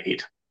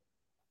relegated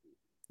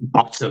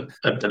bottom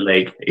of the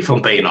league, if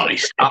I'm being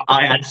honest.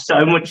 I had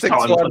so much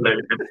time for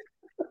Luton.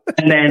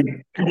 And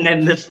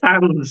then the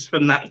fans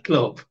from that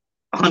club,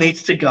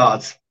 honest to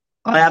God,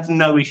 I have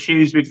no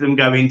issues with them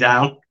going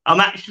down.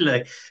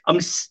 I'm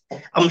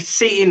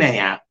sitting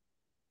here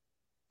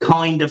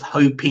kind of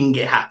hoping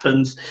it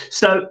happens.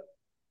 So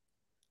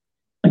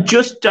I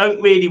just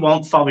don't really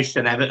want Forest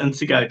and Everton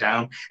to go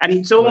down. And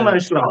it's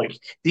almost like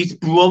this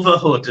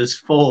brotherhood has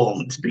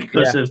formed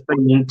because of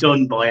being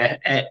done by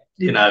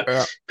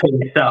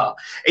PSR.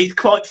 It's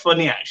quite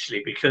funny,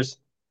 actually, because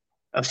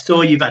I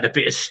saw you've had a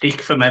bit of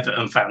stick from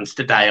Everton fans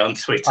today on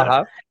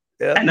Twitter.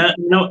 Yeah. And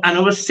I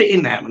was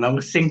sitting there and I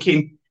was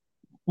thinking,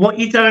 what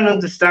you don't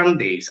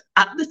understand is,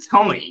 at the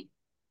time,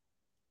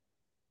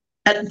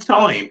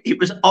 it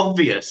was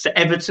obvious that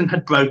Everton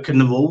had broken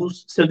the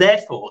rules. So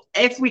therefore,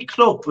 every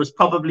club was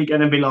probably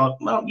going to be like,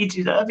 well, you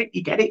deserve it,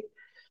 you get it.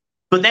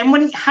 But then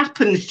when it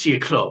happens to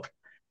your club,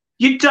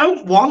 you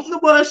don't want the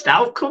worst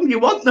outcome. You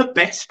want the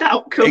best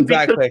outcome.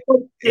 Exactly.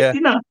 Because,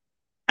 you know.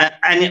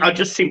 And I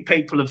just think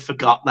people have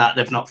forgot that.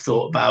 They've not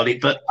thought about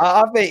it. But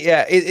I think,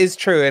 it's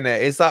true, isn't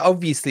it? It's like,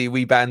 obviously,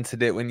 we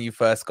bantered it when you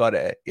first got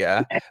it,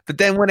 But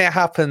then when it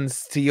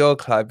happens to your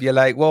club, you're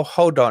like, well,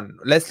 hold on.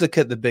 Let's look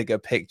at the bigger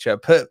picture.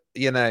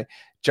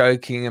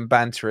 joking and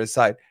banter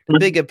aside, the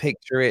bigger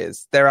picture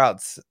is they're out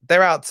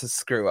to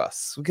screw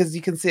us, because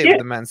you can see it with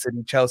the Man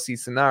City Chelsea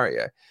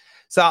scenario.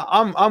 So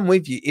I'm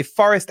with you. If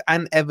Forest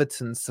and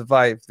Everton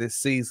survive this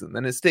season,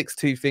 then it sticks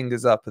 2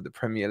 fingers up at the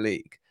Premier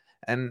League.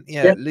 And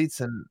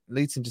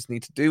Luton just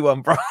need to do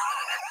one, bro.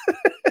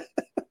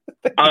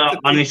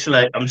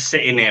 Honestly, I'm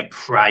sitting here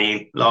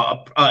praying.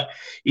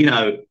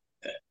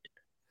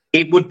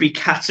 It would be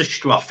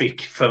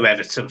catastrophic for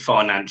Everton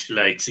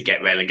financially to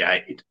get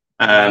relegated.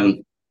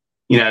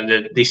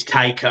 This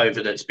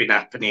takeover that's been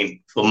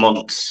happening for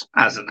months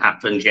hasn't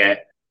happened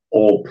yet,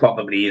 or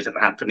probably isn't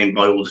happening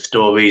by all the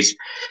stories.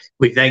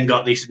 We've then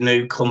got this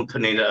new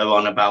company that are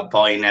on about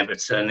buying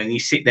Everton, and you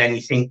sit there and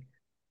you think,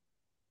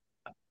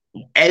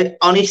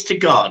 honest to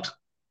God,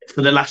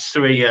 for the last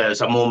 3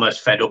 years, I'm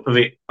almost fed up of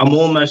it. I'm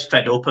almost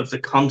fed up of the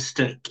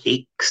constant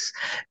kicks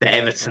that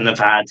Everton have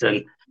had.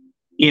 And,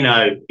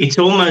 it's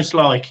almost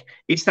like,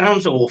 it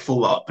sounds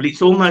awful, right? But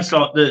it's almost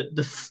like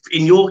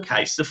in your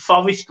case, the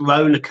Forest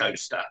roller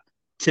coaster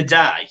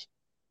today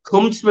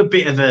comes to a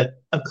bit of a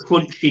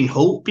crunching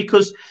halt,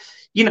 because,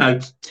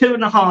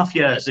 2.5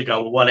 years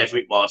ago or whatever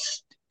it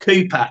was,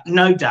 Cooper,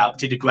 no doubt,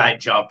 did a great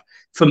job.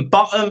 From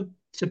bottom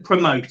to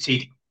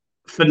promoted,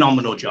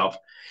 phenomenal job.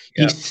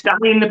 You stay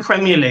in the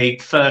Premier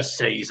League first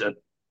season.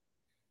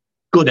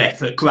 Good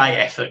effort, great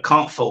effort,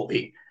 can't fault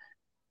it.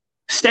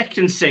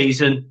 Second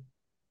season,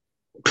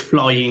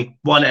 flying,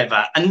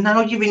 whatever. And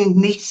now you're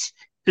in this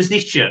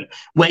position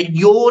where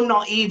you're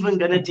not even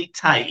going to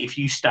dictate if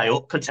you stay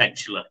up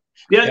potentially.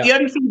 The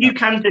only thing you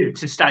can do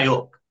to stay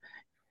up,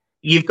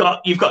 you've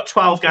got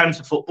 12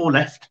 games of football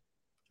left.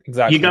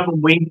 Exactly. You go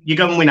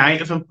and win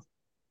 8 of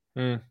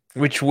them.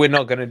 Which we're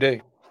not going to do.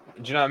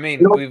 Do you know what I mean?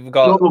 We've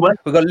got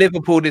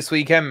Liverpool this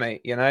weekend,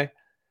 mate.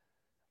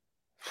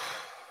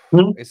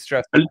 It's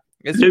stressful.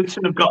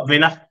 Luton have got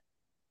Villa.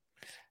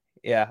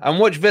 Yeah, and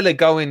watch Villa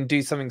go and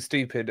do something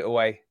stupid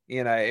away.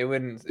 It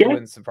wouldn't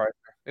surprise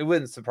me. It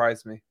wouldn't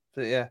surprise me.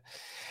 But yeah,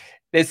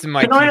 this is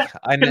my. Can I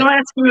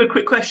ask you a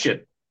quick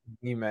question?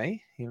 You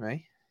may.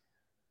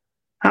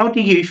 How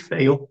do you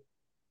feel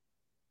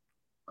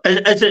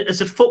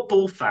as a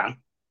football fan?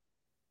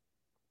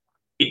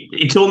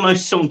 It's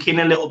almost sunk in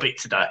a little bit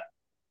today.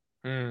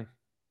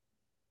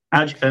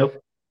 How do you feel?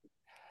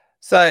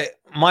 So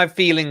my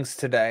feelings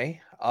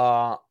today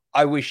are,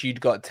 I wish you'd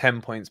got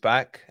 10 points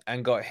back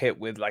and got hit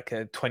with like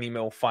a 20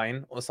 mil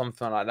fine or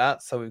something like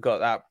that. So we've got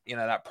that,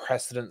 that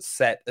precedent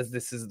set as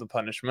this is the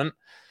punishment.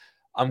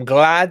 I'm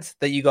glad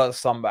that you got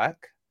some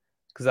back,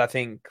 because I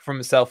think from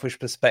a selfish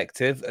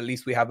perspective, at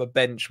least we have a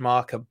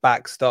benchmark, a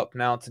backstop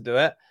now to do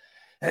it.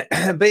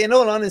 But in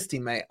all honesty,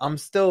 mate, I'm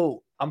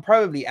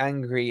probably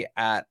angry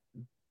at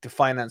the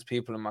finance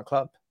people in my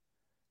club.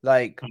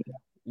 Like,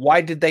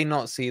 why did they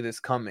not see this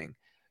coming?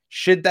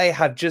 Should they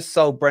have just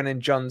sold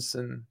Brennan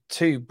Johnson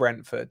to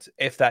Brentford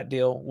if that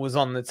deal was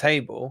on the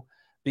table?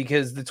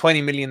 Because the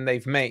 20 million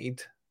they've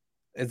made,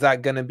 is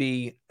that going to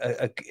be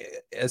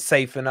a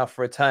safe enough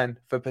return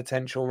for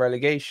potential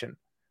relegation?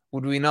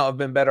 Would we not have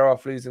been better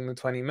off losing the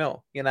 20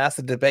 mil? That's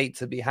a debate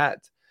to be had.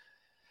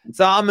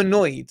 So I'm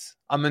annoyed.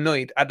 I'm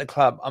annoyed at the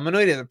club. I'm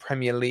annoyed at the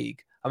Premier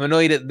League. I'm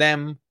annoyed at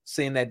them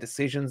seeing their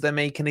decisions they're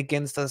making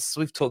against us.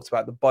 We've talked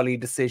about the Bolly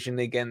decision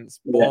against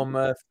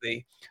Bournemouth,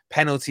 the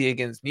penalty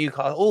against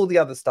Newcastle, all the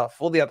other stuff,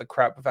 all the other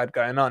crap we've had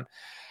going on.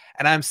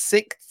 And I'm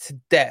sick to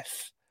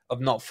death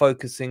of not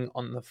focusing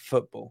on the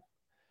football,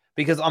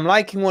 because I'm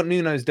liking what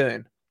Nuno's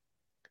doing.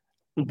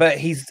 But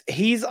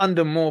he's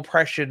under more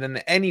pressure than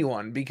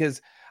anyone,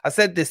 because I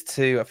said this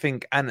to, I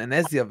think, Ant and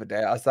Ez the other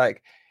day. I was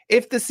like,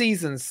 if the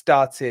season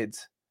started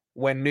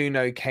when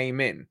Nuno came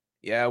in,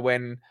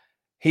 when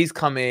he's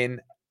come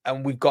in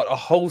and we've got a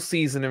whole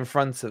season in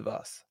front of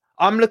us,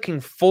 I'm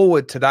looking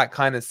forward to that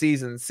kind of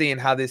season, seeing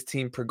how this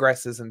team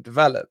progresses and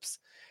develops.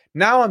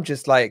 Now I'm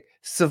just like,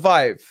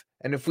 survive.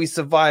 And if we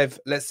survive,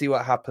 let's see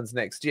what happens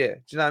next year.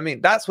 Do you know what I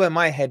mean? That's where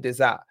my head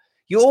is at.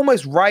 You're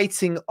almost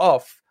writing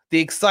off the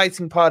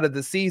exciting part of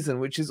the season,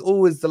 which is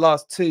always the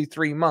last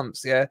 2-3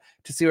 months, to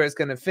see where it's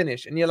going to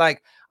finish. And you're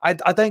like, I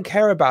don't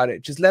care about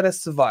it. Just let us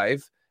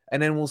survive,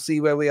 and then we'll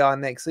see where we are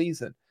next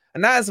season.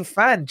 And that, as a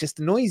fan, just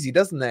annoys you,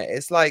 doesn't it?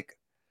 It's like,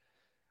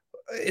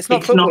 it's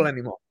not football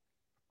anymore.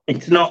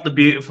 It's not the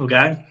beautiful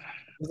game.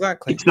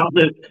 Exactly. It's not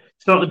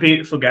the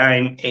beautiful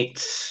game.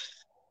 It's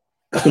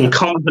a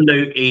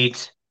convoluted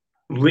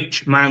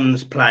rich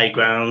man's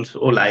playground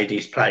or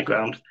ladies'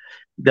 playground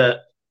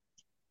that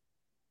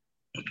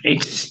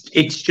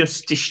it's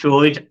just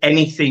destroyed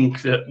anything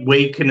that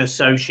we can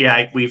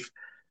associate with.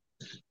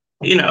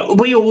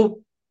 We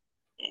all,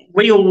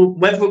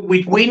 whether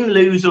we win,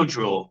 lose or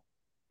draw,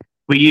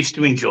 we used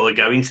to enjoy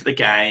going to the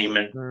game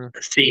and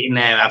sitting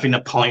there having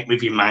a pint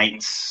with your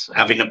mates,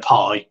 having a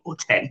pie or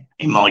 10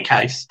 in my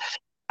case,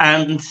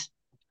 and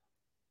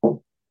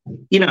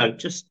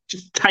just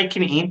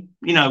taking it in.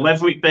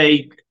 Whether it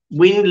be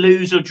win,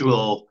 lose or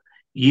draw,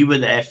 you were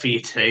there for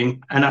your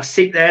team. And I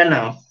sit there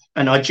now,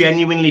 and I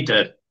genuinely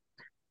do.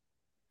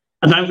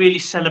 I don't really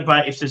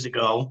celebrate if there's a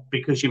goal,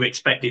 because you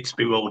expect it to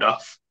be rolled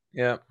off.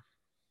 Yeah.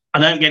 I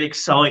don't get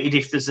excited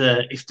if there's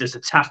a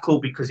tackle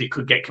because it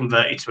could get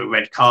converted to a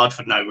red card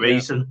for no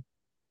reason.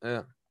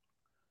 Yeah.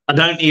 I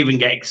don't even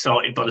get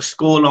excited by the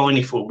scoreline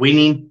if we're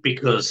winning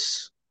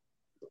because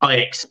I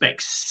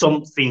expect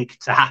something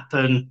to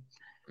happen.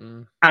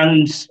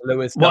 And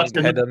Lewis dunk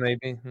header,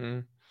 maybe.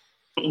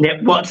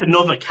 What's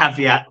another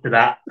caveat to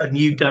that, and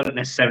you don't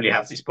necessarily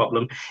have this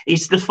problem,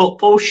 is the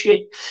football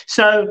shit.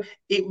 So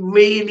it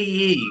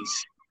really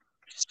is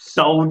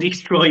soul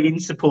destroying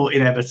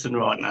supporting Everton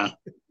right now.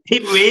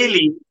 It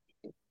really.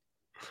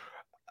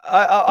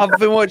 I've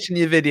been watching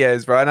your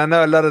videos, bro, and I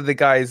know a lot of the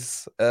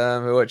guys who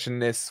are watching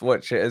this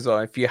watch it as well.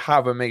 If you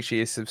haven't, make sure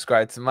you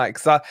subscribe to Mike,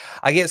 because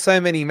I get so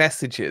many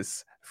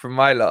messages from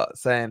my lot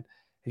saying,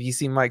 "Have you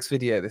seen Mike's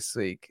video this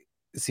week?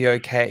 Is he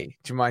okay?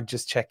 Do you mind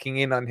just checking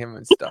in on him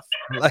and stuff?"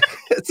 I'm like,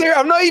 seriously,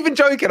 I'm not even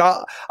joking.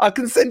 I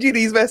can send you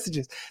these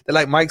messages. They're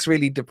like, Mike's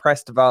really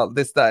depressed about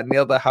this, that, and the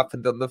other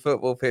happened on the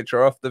football pitch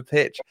or off the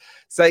pitch.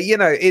 So,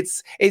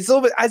 it's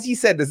all, as you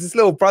said, there's this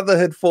little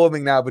brotherhood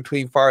forming now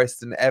between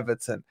Forest and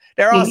Everton.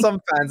 There are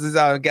some fans, as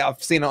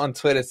I've seen it on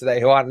Twitter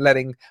today, who aren't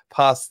letting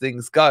past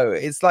things go.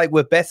 It's like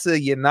we're better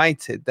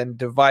united than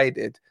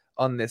divided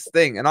on this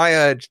thing. And I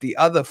urge the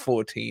other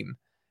 14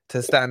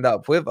 to stand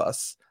up with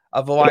us.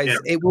 Otherwise,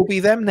 it will be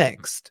them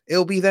next.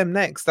 It'll be them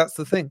next. That's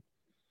the thing.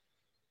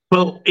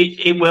 Well,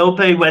 it will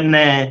be when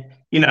their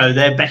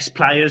best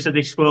players of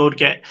this world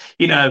get,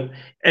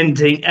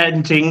 Andrew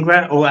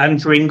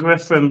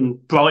Ingra from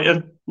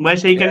Brighton.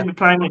 Where's he going to be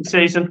playing next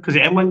season? Because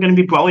it ain't going to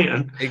be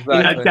Brighton.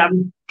 Exactly.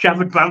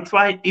 Javid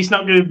Branthwaite, he's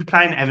not going to be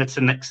playing at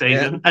Everton next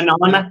season. And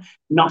Anna,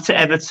 not at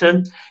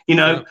Everton.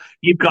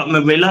 You've got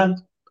Murillo.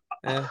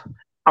 I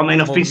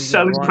mean, I've been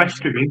so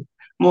impressed with him.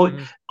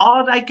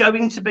 Are they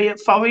going to be at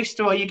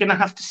Forest, or are you going to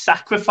have to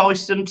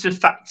sacrifice them to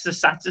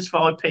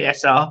satisfy PSR?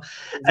 Exactly.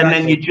 And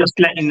then you're just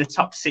letting the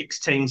top 6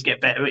 teams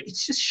get better?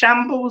 It's just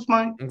shambles,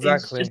 man.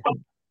 Exactly.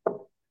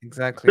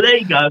 Exactly. But there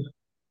you go.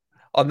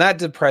 On that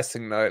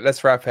depressing note,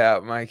 let's wrap it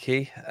up,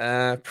 Mikey.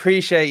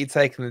 Appreciate you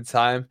taking the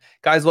time.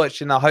 Guys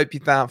watching, I hope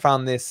you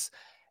found this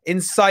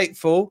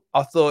insightful.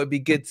 I thought it'd be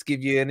good to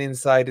give you an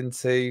insight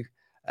into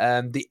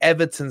the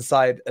Everton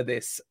side of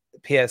this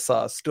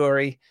PSR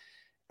story,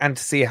 and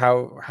to see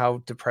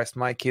how depressed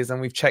Mike is. And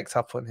we've checked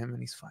up on him,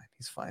 and he's fine.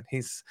 He's fine.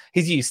 He's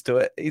used to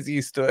it. He's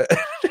used to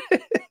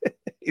it.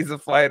 He's a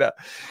fighter.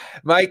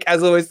 Mike,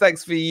 as always,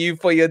 thanks for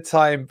your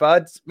time,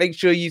 bud. Make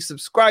sure you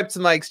subscribe to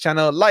Mike's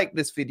channel, like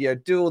this video,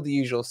 do all the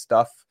usual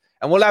stuff,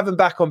 and we'll have him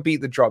back on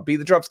Beat the Drop. Beat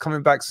the Drop's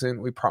coming back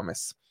soon, we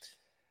promise.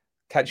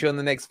 Catch you on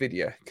the next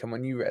video. Come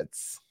on, you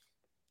Reds.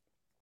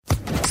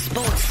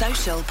 Sports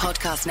Social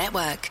Podcast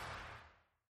Network.